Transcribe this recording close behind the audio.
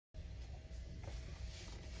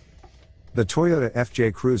The Toyota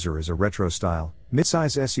FJ Cruiser is a retro-style,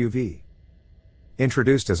 midsize SUV.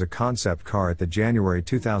 Introduced as a concept car at the January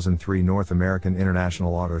 2003 North American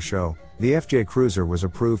International Auto Show, the FJ Cruiser was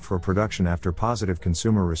approved for production after positive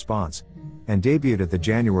consumer response, and debuted at the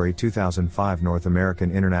January 2005 North American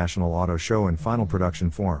International Auto Show in final production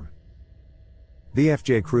form. The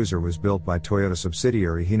FJ Cruiser was built by Toyota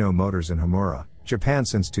subsidiary Hino Motors in Homura, Japan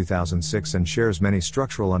since 2006 and shares many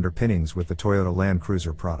structural underpinnings with the Toyota Land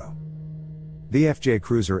Cruiser Prado. The FJ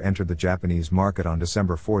Cruiser entered the Japanese market on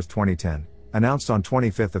December 4, 2010, announced on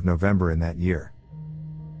 25 November in that year.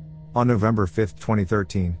 On November 5,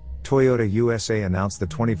 2013, Toyota USA announced the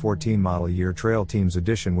 2014 model year Trail Teams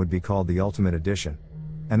Edition would be called the Ultimate Edition,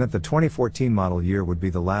 and that the 2014 model year would be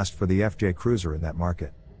the last for the FJ Cruiser in that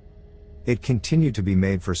market. It continued to be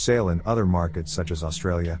made for sale in other markets such as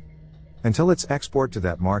Australia, until its export to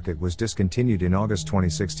that market was discontinued in August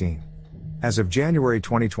 2016. As of January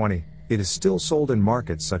 2020, it is still sold in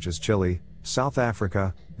markets such as Chile, South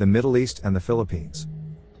Africa, the Middle East and the Philippines.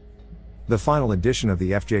 The final edition of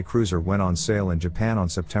the FJ Cruiser went on sale in Japan on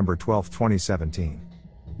September 12, 2017.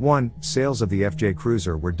 Sales of the FJ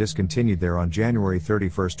Cruiser were discontinued there on January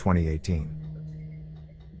 31, 2018.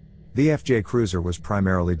 The FJ Cruiser was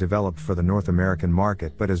primarily developed for the North American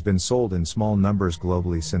market but has been sold in small numbers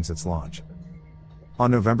globally since its launch.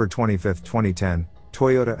 On November 25, 2010,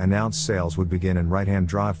 Toyota announced sales would begin in right-hand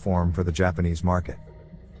drive form for the Japanese market.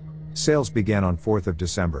 Sales began on 4th of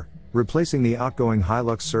December, replacing the outgoing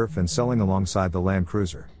Hilux Surf and selling alongside the Land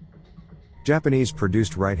Cruiser.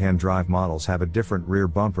 Japanese-produced right-hand drive models have a different rear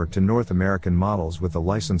bumper to North American models with the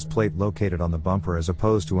license plate located on the bumper as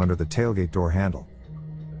opposed to under the tailgate door handle.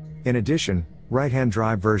 In addition, right-hand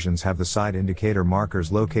drive versions have the side indicator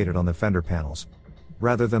markers located on the fender panels,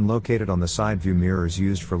 rather than located on the side view mirrors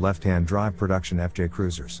used for left-hand drive production FJ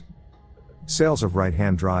Cruisers. Sales of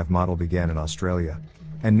right-hand drive model began in Australia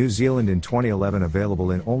and New Zealand in 2011,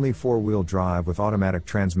 available in only four-wheel drive with automatic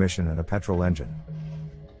transmission and a petrol engine.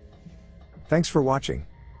 Thanks for watching.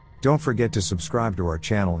 Don't forget to subscribe to our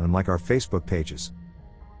channel and like our Facebook pages.